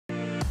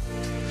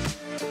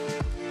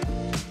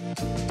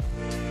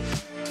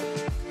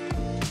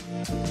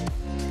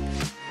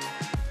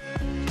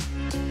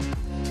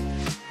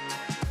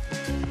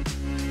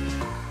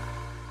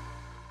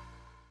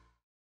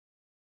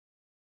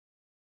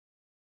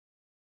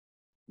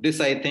This,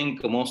 I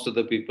think, most of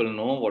the people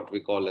know what we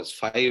call as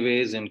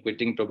 5A's in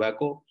quitting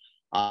tobacco.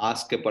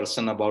 Ask a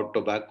person about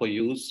tobacco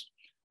use,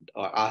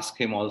 or ask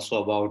him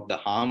also about the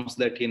harms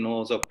that he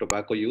knows of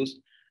tobacco use,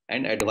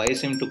 and advise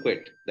him to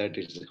quit. That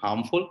is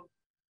harmful.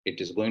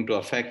 It is going to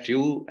affect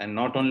you, and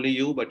not only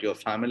you, but your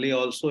family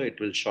also. It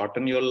will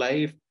shorten your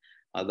life.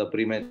 The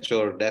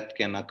premature death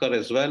can occur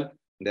as well.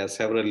 There are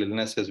several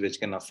illnesses which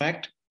can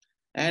affect.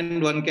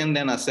 And one can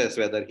then assess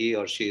whether he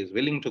or she is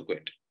willing to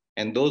quit.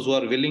 And those who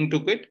are willing to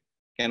quit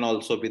can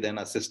also be then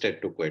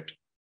assisted to quit.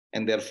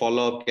 And their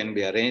follow-up can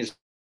be arranged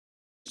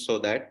so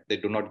that they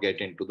do not get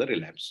into the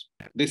relapse.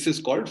 This is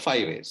called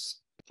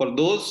 5A's. For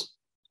those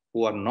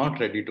who are not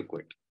ready to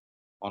quit,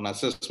 on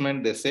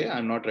assessment, they say,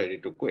 I'm not ready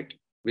to quit,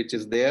 which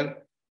is there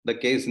the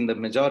case in the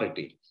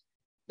majority.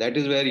 That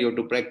is where you have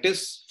to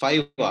practice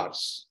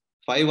 5R's.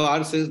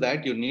 5R's is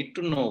that you need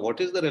to know what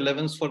is the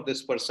relevance for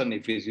this person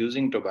if he is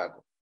using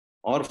tobacco,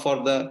 or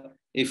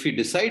if he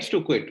decides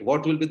to quit,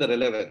 what will be the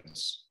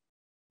relevance?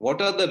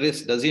 What are the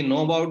risks? Does he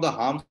know about the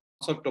harms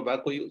of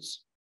tobacco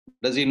use?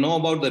 Does he know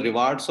about the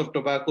rewards of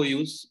tobacco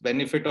use,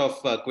 benefit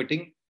of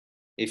quitting?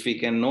 If he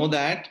can know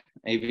that,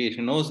 if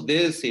he knows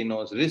this, he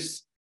knows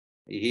risks,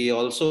 he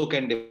also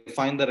can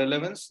define the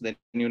relevance. Then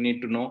you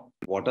need to know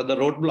what are the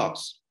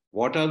roadblocks,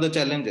 what are the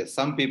challenges.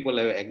 Some people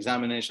have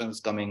examinations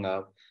coming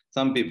up,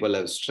 some people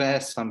have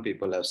stress, some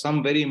people have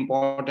some very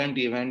important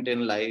event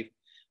in life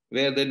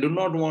where they do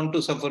not want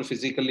to suffer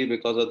physically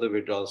because of the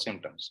withdrawal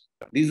symptoms.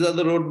 These are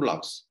the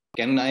roadblocks.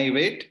 Can I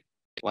wait?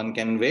 One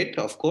can wait,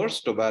 of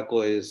course.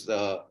 Tobacco is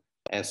a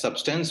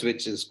substance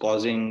which is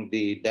causing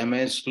the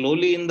damage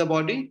slowly in the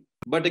body,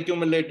 but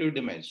accumulative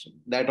damage.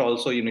 That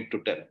also you need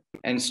to tell.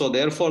 And so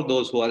therefore,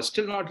 those who are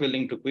still not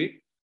willing to quit,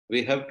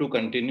 we have to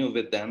continue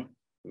with them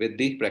with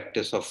the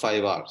practice of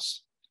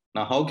 5R's.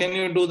 Now, how can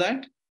you do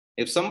that?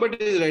 If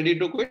somebody is ready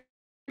to quit,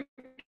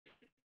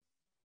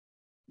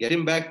 get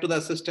him back to the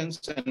assistance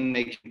and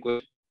make him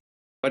quit.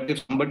 But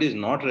if somebody is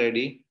not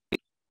ready,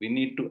 we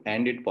need to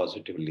end it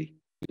positively.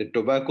 The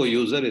tobacco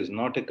user is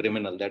not a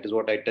criminal. That is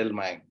what I tell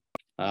my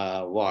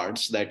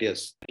wards, that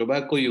yes,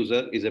 tobacco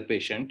user is a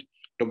patient,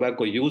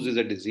 tobacco use is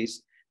a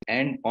disease,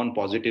 and on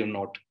positive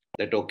note,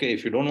 that okay,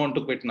 if you don't want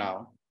to quit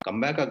now,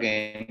 come back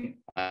again.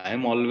 I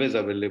am always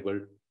available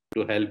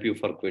to help you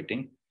for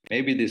quitting.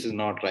 Maybe this is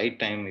not right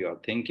time you are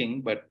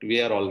thinking, but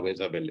we are always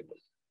available.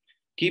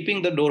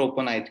 Keeping the door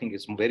open, I think,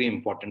 is a very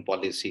important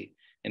policy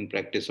in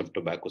practice of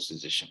tobacco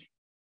cessation.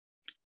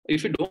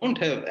 If you don't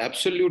have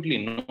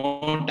absolutely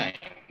no time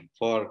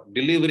for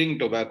delivering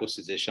tobacco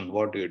cessation,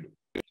 what do?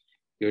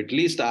 You at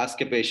least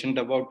ask a patient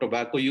about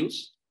tobacco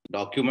use,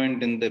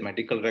 document in the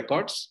medical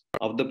records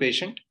of the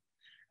patient,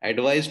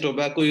 advise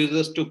tobacco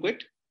users to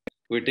quit.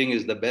 Quitting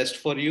is the best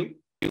for you.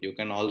 You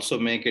can also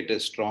make it a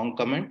strong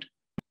comment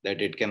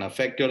that it can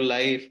affect your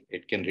life,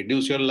 it can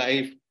reduce your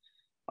life,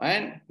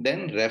 and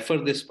then refer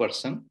this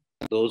person,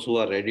 those who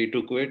are ready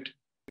to quit.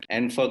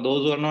 And for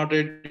those who are not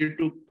ready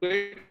to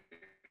quit,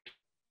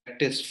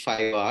 practice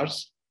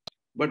 5R's,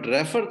 but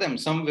refer them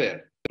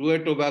somewhere to a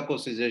tobacco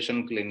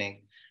cessation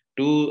clinic,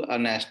 to a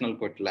national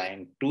quit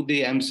line, to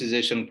the M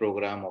cessation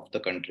program of the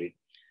country.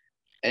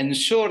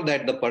 Ensure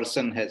that the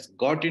person has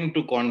got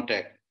into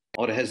contact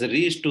or has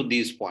reached to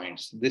these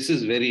points. This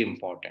is very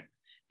important.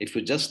 If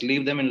you just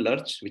leave them in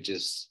lurch, which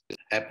is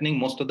happening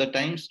most of the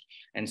times,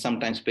 and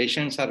sometimes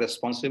patients are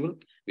responsible,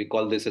 we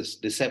call this as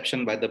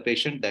deception by the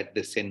patient, that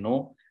they say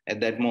no at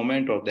that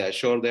moment, or they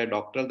assure their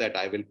doctor that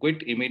I will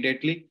quit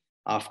immediately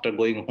after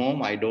going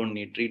home. I don't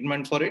need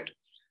treatment for it.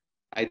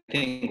 I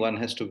think one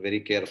has to be very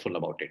careful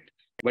about it.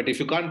 But if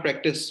you can't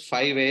practice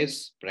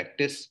 5A's,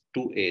 practice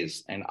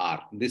 2A's and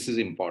R. This is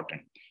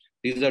important.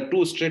 These are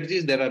two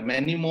strategies. There are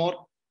many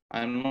more.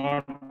 I'm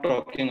not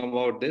talking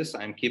about this.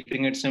 I'm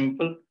keeping it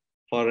simple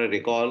for a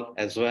recall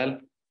as well.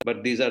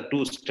 But these are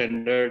two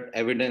standard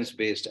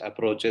evidence-based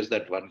approaches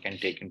that one can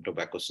take in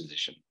tobacco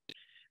cessation.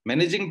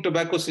 Managing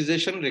tobacco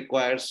cessation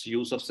requires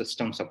use of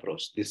systems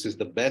approach. This is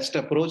the best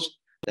approach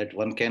that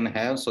one can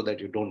have so that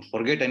you don't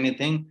forget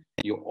anything.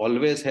 You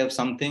always have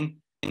something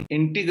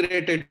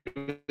integrated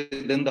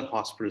within the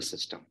hospital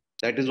system.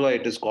 That is why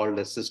it is called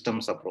a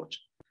systems approach.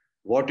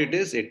 What it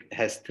is, it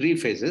has 3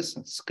 phases: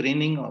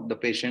 screening of the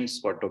patients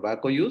for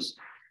tobacco use,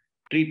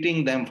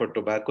 treating them for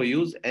tobacco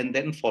use, and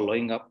then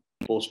following up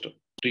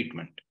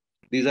post-treatment.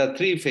 These are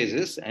 3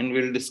 phases, and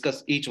we'll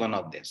discuss each one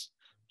of these.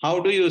 How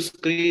do you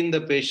screen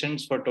the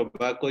patients for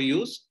tobacco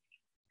use?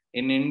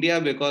 In India,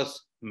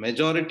 because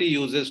majority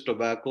uses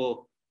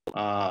tobacco,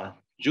 the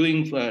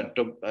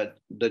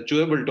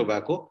chewable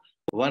tobacco,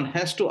 one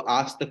has to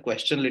ask the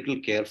question a little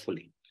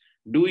carefully.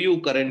 Do you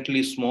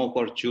currently smoke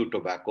or chew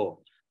tobacco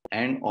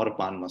and or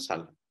pan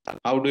masala?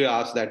 How do you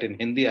ask that in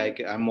Hindi?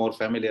 I'm more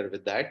familiar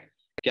with that.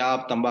 Kya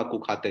aap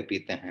tambaku khate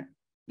peete hain?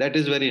 That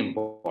is very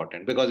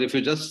important, because if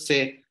you just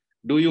say,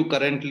 do you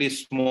currently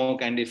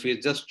smoke? And if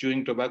he's just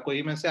chewing tobacco,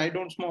 he may say, I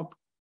don't smoke.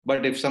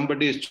 But if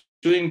somebody is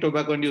chewing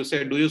tobacco and you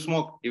say, do you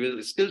smoke? He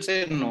will still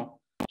say no.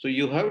 So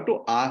you have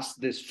to ask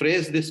this,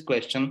 phrase this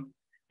question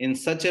in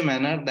such a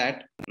manner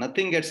that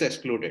nothing gets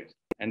excluded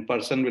and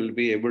person will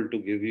be able to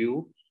give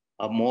you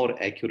a more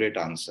accurate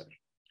answer.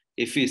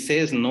 If he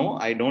says, no,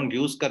 I don't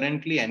use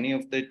currently any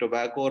of the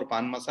tobacco or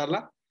pan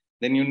masala,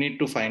 then you need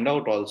to find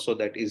out also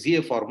that is he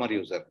a former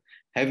user?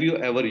 Have you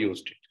ever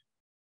used it?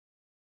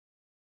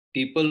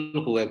 People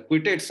who have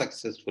quitted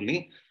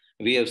successfully,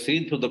 we have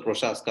seen through the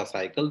Prochaska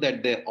cycle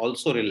that they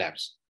also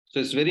relapse. So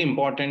it's very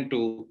important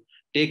to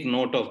take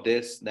note of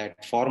this,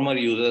 that former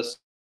users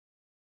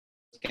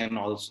can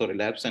also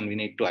relapse and we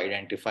need to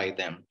identify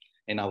them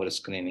in our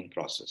screening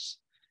process.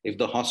 If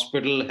the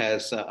hospital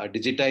has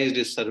digitized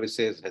its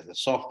services, has a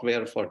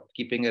software for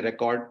keeping a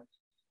record,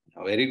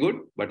 very good,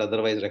 but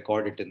otherwise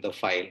record it in the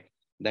file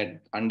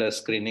that under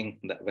screening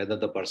whether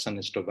the person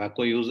is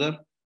tobacco user,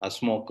 a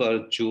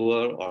smoker,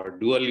 chewer, or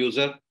dual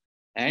user,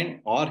 and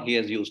or he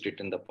has used it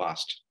in the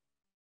past.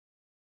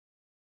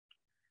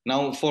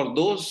 Now, for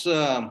those,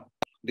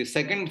 the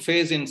second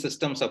phase in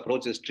systems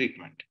approach is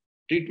treatment.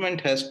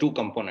 Treatment has two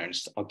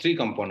components or three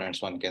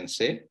components, one can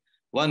say.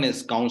 One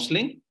is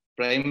counseling,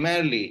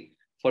 primarily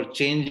for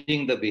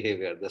changing the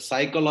behavior, the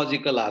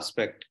psychological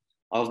aspect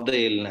of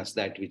the illness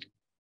that we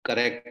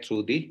correct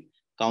through the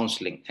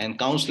counseling. And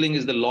counseling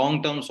is the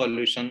long-term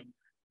solution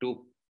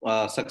to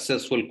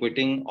successful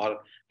quitting or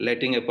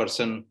letting a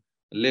person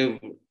live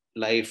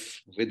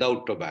life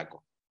without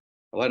tobacco.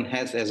 One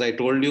has, as I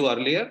told you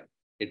earlier,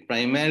 it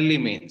primarily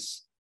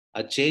means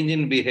a change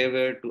in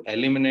behavior to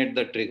eliminate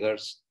the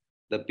triggers,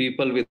 the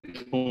people with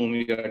whom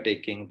you are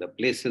taking, the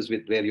places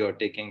with where you are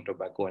taking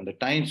tobacco, and the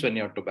times when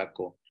you are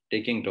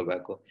taking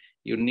tobacco.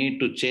 You need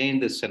to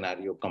change the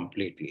scenario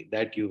completely,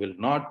 that you will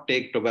not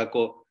take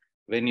tobacco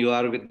when you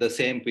are with the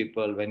same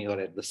people, when you are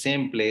at the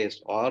same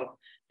place, or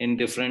in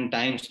different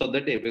times of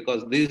the day,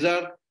 because these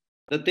are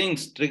the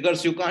things,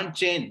 triggers you can't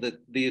change,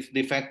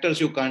 the factors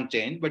you can't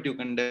change, but you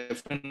can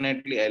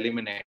definitely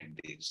eliminate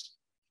these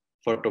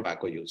for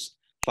tobacco use.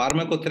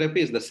 Pharmacotherapy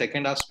is the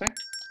second aspect.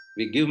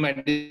 We give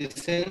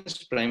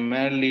medicines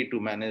primarily to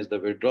manage the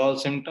withdrawal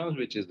symptoms,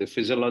 which is the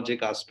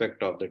physiologic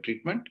aspect of the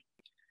treatment.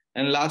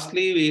 And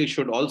lastly, we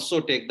should also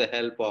take the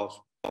help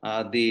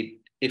of the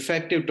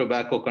effective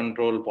tobacco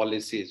control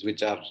policies,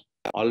 which are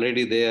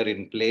already there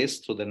in place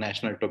through the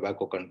National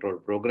Tobacco Control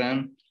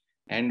Program.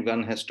 And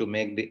one has to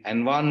make the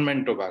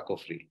environment tobacco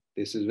free.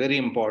 This is very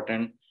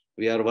important.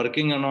 We are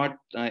working on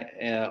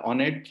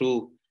it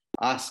through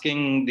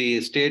asking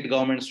the state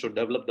governments to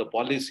develop the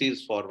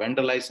policies for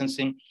vendor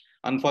licensing.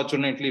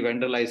 Unfortunately,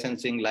 vendor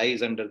licensing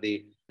lies under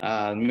the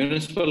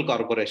Municipal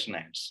Corporation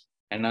Acts.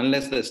 And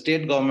unless the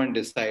state government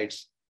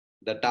decides,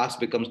 the task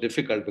becomes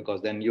difficult,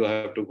 because then you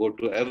have to go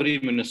to every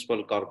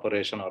municipal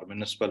corporation or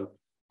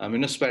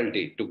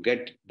municipality to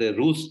get the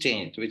rules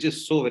changed, which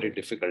is so very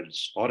difficult.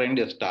 It's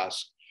horrendous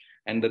task.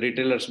 And the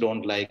retailers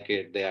don't like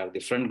it. They are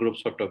different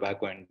groups of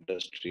tobacco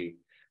industry.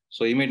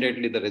 So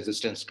immediately the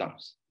resistance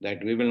comes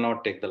that we will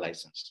not take the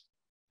license.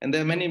 And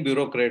there are many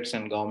bureaucrats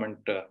and government,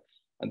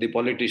 the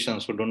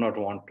politicians who do not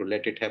want to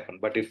let it happen.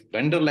 But if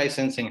vendor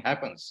licensing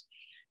happens,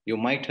 you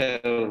might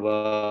have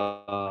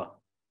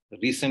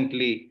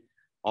recently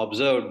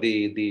observed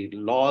the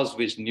laws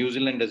which New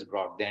Zealand has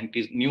brought,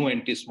 the new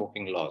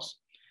anti-smoking laws.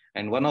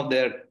 And one of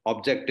their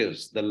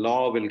objectives, the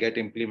law will get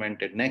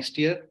implemented next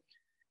year.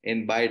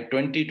 And by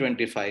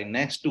 2025,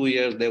 next 2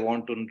 years, they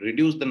want to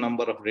reduce the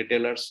number of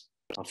retailers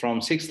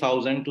from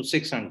 6,000 to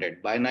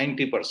 600 by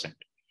 90%.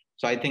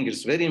 So I think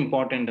it's very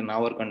important in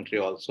our country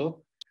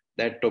also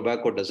that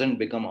tobacco doesn't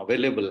become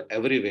available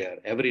everywhere,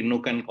 every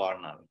nook and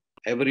corner,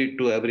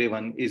 to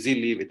everyone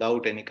easily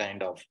without any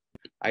kind of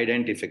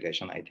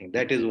identification. I think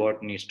that is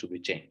what needs to be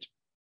changed.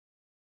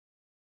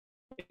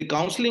 The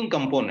counseling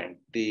component,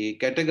 the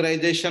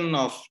categorization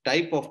of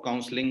type of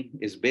counseling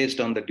is based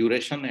on the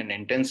duration and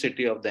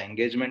intensity of the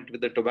engagement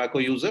with the tobacco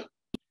user.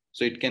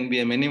 So it can be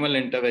a minimal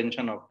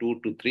intervention of 2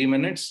 to 3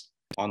 minutes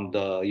on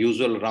the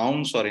usual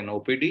rounds or in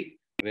OPD,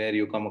 where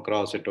you come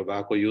across a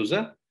tobacco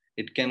user.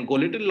 It can go a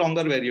little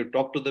longer, where you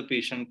talk to the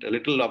patient a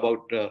little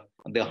about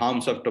the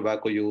harms of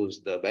tobacco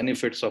use, the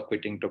benefits of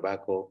quitting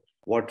tobacco,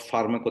 what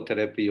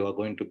pharmacotherapy you are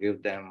going to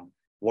give them,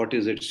 what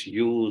is its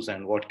use,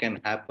 and what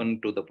can happen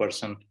to the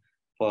person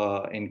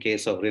in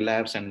case of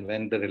relapse, and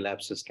when the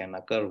relapses can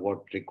occur, what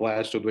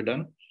requires to be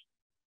done.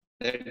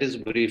 That is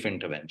brief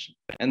intervention.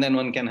 And then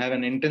one can have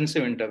an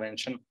intensive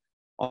intervention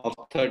of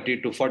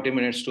 30 to 40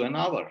 minutes to an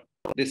hour.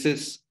 This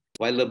is,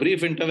 while the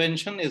brief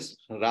intervention is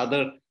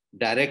rather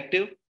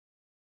directive,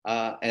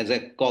 as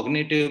a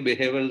cognitive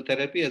behavioral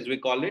therapy, as we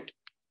call it,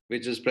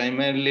 which is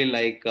primarily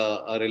like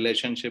a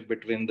relationship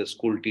between the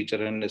school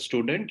teacher and the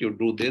student. You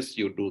do this,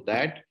 you do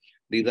that.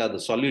 These are the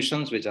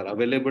solutions which are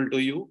available to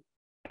you,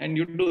 and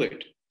you do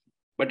it.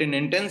 But in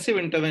intensive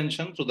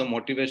intervention, through the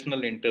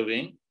motivational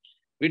interviewing,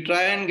 we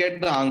try and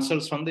get the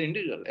answers from the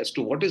individual as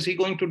to what is he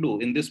going to do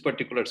in this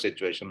particular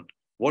situation.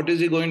 What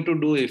is he going to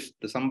do if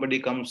somebody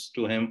comes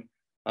to him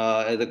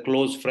as a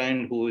close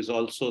friend who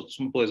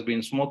has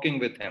been smoking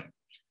with him?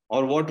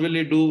 Or what will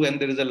he do when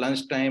there is a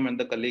lunchtime and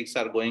the colleagues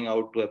are going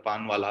out to a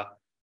panwala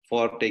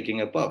for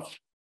taking a puff?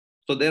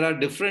 So there are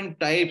different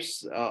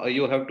types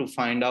you have to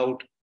find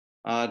out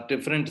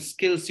different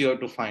skills you have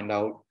to find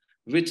out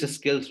which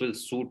skills will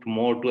suit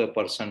more to a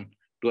person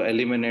to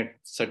eliminate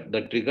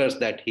the triggers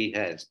that he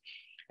has.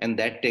 And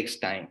that takes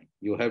time.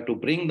 You have to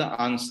bring the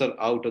answer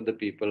out of the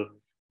people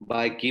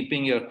by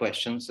keeping your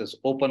questions as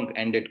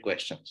open-ended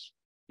questions.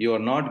 You are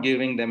not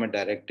giving them a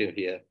directive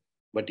here,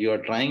 but you are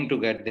trying to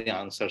get the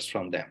answers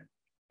from them.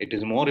 It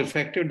is more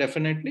effective,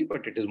 definitely,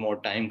 but it is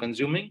more time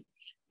consuming.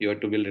 You have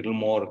to be a little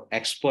more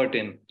expert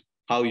in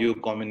how you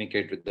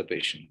communicate with the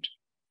patient.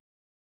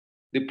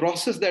 The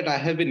process that I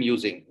have been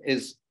using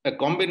is a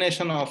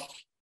combination of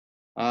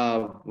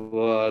a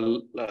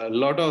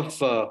lot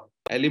of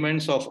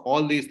elements of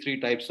all these three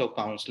types of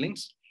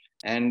counselings.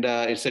 And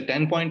it's a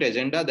 10-point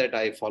agenda that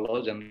I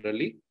follow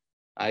generally.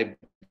 I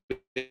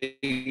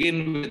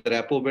begin with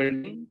rapport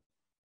building,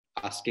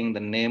 asking the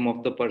name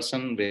of the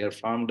person, where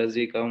from does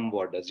he come,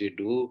 what does he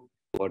do,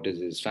 what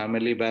is his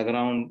family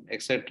background,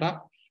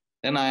 etc.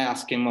 Then I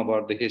ask him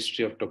about the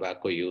history of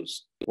tobacco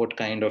use. What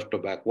kind of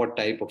tobacco, what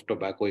type of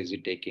tobacco is he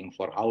taking,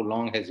 for how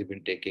long has he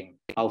been taking,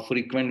 how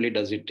frequently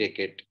does he take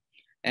it,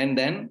 and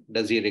then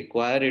does he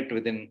require it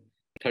within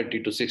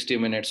 30 to 60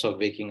 minutes of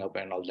waking up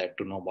and all that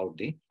to know about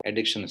the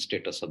addiction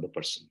status of the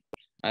person.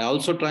 I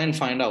also try and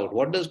find out,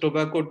 what does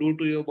tobacco do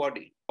to your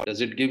body?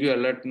 Does it give you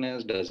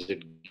alertness? Does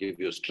it give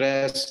you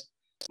stress?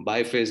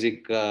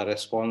 Biphasic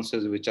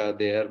responses which are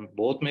there,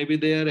 both may be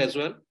there as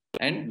well.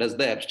 And does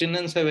the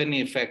abstinence have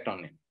any effect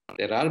on it?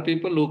 There are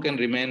people who can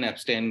remain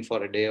abstain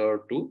for a day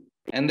or two,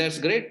 and that's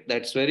great.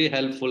 That's very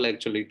helpful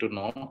actually to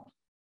know.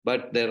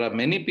 But there are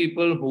many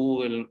people who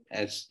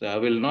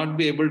will not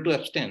be able to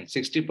abstain.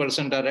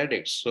 60% are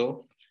addicts.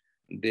 So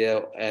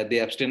the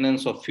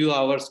abstinence of few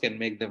hours can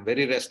make them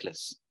very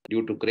restless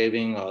due to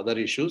craving or other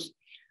issues.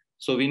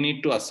 So we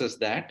need to assess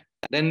that.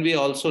 Then we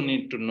also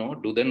need to know,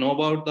 do they know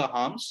about the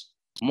harms?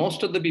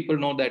 Most of the people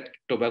know that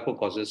tobacco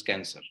causes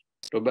cancer.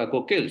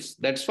 Tobacco kills,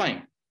 that's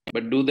fine.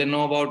 But do they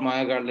know about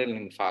myocardial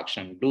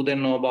infarction? Do they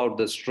know about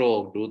the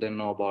stroke? Do they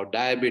know about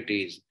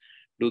diabetes?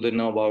 Do they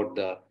know about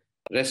the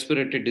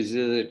respiratory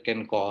diseases it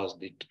can cause,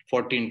 the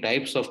 14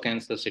 types of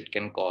cancers it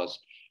can cause,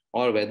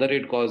 or whether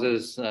it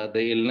causes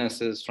the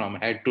illnesses from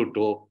head to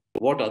toe,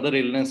 what other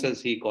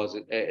illnesses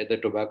the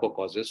tobacco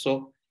causes?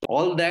 So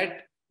all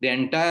that, the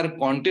entire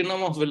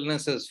continuum of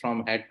illnesses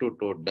from head to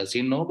toe, does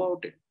he know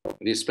about it?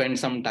 We spend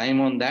some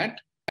time on that,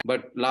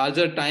 but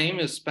larger time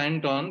is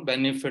spent on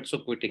benefits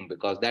of quitting,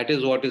 because that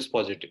is what is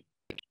positive.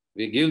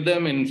 We give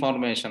them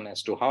information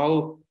as to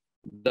how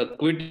the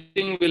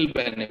quitting will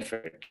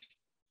benefit,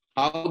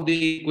 how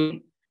the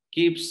quitting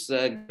gives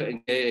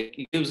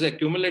a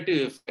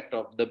cumulative effect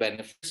of the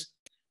benefits,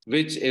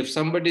 which if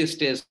somebody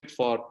stays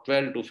for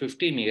 12 to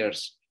 15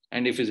 years,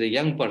 and if he's a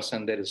young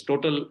person, there is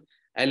total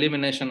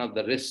elimination of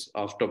the risk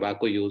of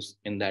tobacco use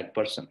in that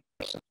person.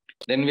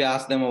 Then we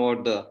ask them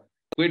about the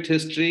quit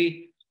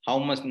history, how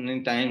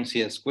many times he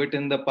has quit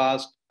in the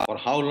past, or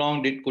how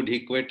long could he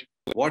quit,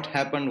 what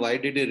happened, why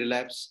did he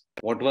relapse,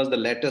 what was the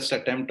latest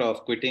attempt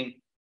of quitting,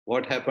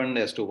 what happened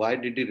as to why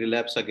did he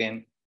relapse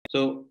again.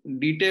 So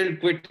detailed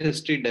quit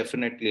history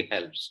definitely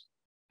helps.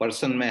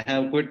 Person may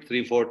have quit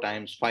 3, 4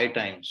 times, 5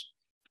 times.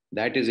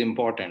 That is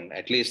important.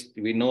 At least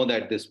we know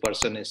that this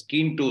person is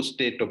keen to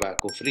stay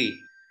tobacco free.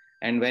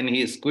 And when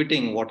he is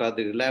quitting, what are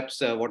the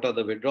relapse, what are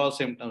the withdrawal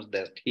symptoms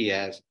that he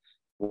has?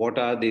 What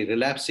are the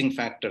relapsing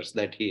factors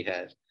that he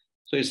has?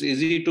 So it's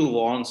easy to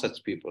warn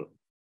such people.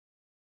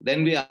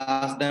 Then we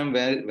ask them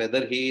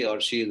whether he or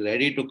she is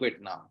ready to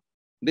quit now.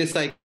 This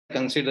I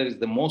consider is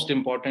the most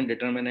important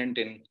determinant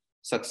in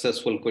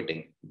successful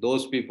quitting.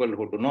 Those people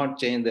who do not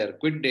change their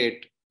quit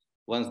date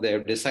once they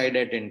have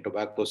decided in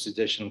tobacco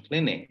cessation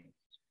clinic,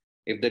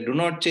 if they do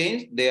not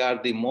change, they are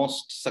the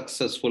most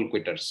successful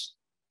quitters.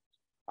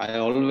 I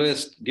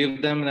always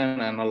give them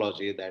an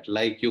analogy that,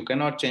 like, you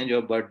cannot change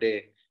your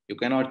birthday, you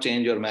cannot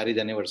change your marriage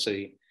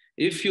anniversary.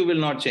 If you will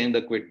not change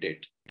the quit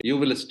date, you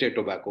will stay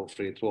tobacco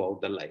free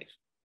throughout the life.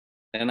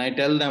 And I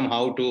tell them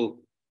how to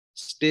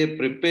stay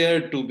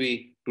prepared to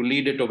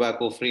lead a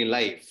tobacco free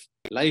life,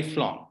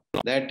 lifelong.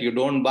 That you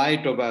don't buy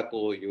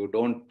tobacco, you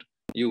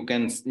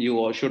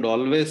should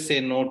always say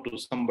no to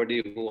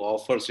somebody who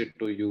offers it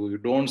to you. You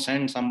don't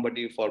send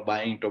somebody for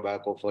buying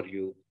tobacco for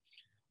you.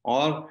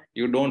 Or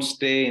you don't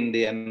stay in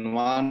the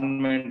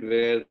environment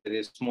where there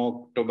is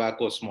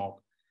tobacco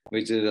smoke,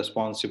 which is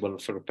responsible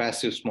for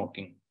passive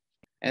smoking.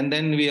 And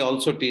then we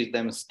also teach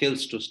them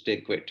skills to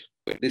stay quit.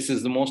 This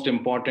is the most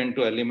important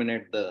to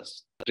eliminate the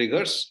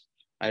triggers.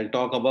 I'll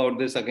talk about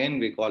this again.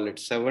 We call it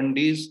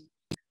 7Ds.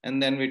 And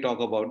then we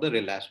talk about the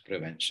relapse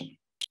prevention.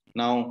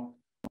 Now,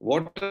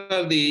 what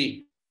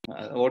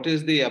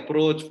is the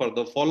approach for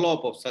the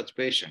follow-up of such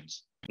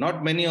patients?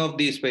 Not many of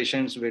these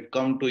patients will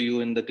come to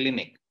you in the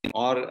clinic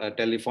or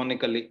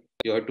telephonically.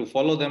 You have to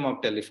follow them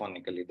up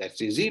telephonically.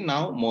 That's easy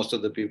now. Most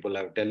of the people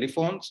have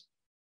telephones.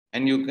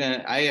 And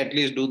I at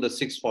least do the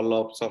 6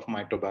 follow-ups of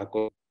my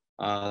tobacco,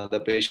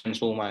 the patients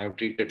whom I have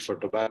treated for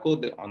tobacco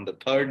on the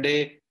 3rd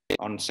day,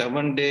 on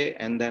 7th day,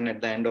 and then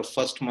at the end of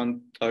 1st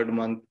month, 3rd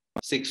month,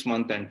 6th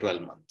month, and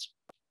 12 months.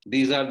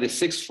 These are the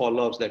 6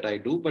 follow-ups that I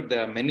do, but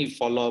there are many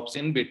follow-ups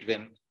in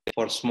between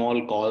for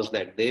small calls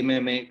that they may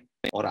make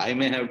or I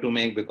may have to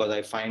make because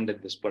I find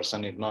that this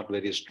person is not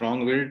very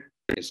strong-willed,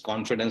 his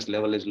confidence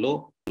level is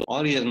low,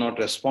 or he has not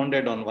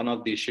responded on one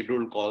of the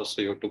scheduled calls.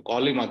 So you have to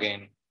call him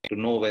again to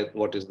know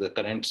what is the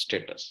current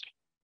status.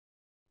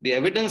 The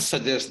evidence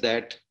suggests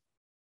that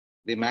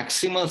the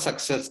maximal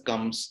success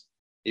comes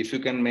if you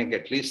can make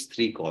at least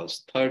 3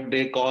 calls, 3rd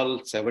day call,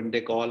 7th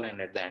day call, and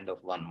at the end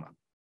of 1 month.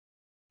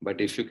 But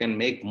if you can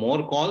make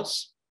more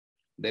calls,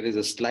 there is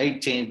a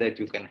slight change that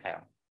you can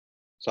have.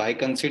 So I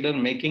consider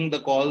making the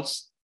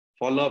calls,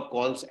 follow-up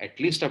calls at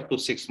least up to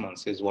 6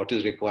 months is what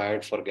is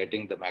required for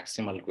getting the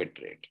maximal quit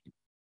rate.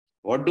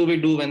 What do we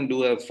do when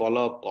do a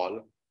follow-up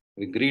call?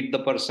 We greet the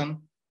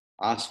person,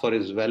 ask for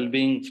his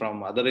well-being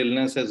from other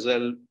illness as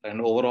well and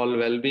overall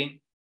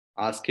well-being,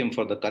 ask him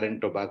for the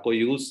current tobacco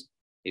use.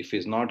 If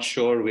he's not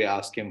sure, we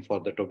ask him for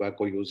the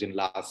tobacco use in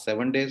last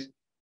 7 days.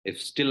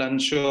 If still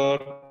unsure,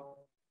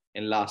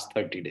 in last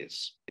 30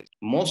 days.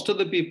 Most of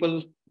the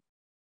people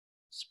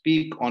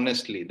speak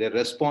honestly. Their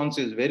response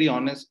is very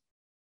honest.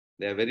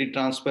 They are very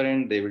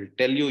transparent. They will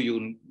tell you,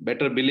 you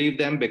better believe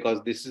them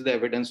because this is the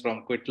evidence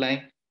from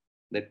Quitline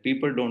that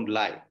people don't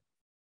lie.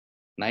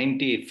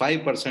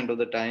 95% of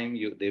the time,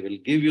 they will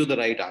give you the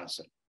right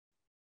answer.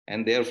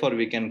 And therefore,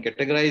 we can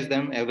categorize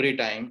them every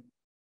time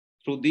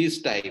through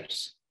these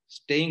types.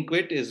 Staying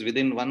quit is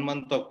within 1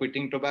 month of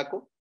quitting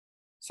tobacco.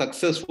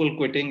 Successful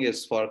quitting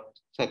is for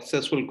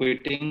successful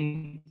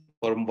quitting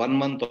for 1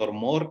 month or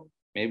more,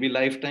 maybe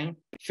lifetime.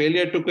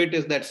 Failure to quit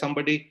is that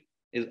somebody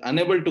is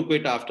unable to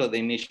quit after the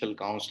initial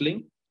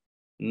counseling.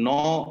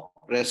 No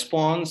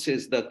response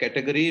is the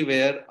category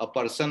where a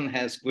person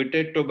has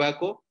quitted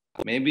tobacco,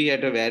 maybe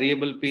at a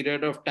variable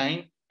period of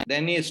time,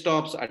 then he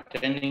stops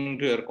attending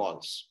to your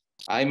calls.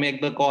 I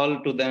make the call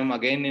to them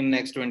again in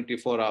next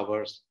 24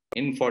 hours,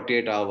 in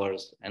 48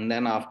 hours, and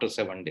then after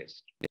 7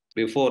 days,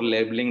 before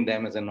labeling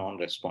them as a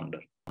non-responder.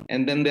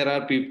 And then there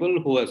are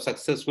people who have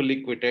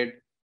successfully quitted,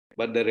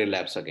 but they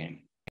relapse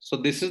again. So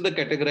this is the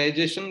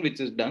categorization which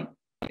is done.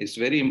 It's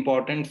very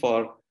important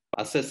for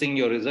assessing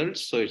your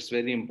results. So it's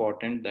very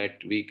important that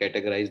we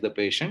categorize the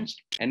patients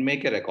and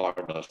make a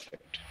record of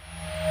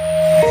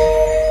it.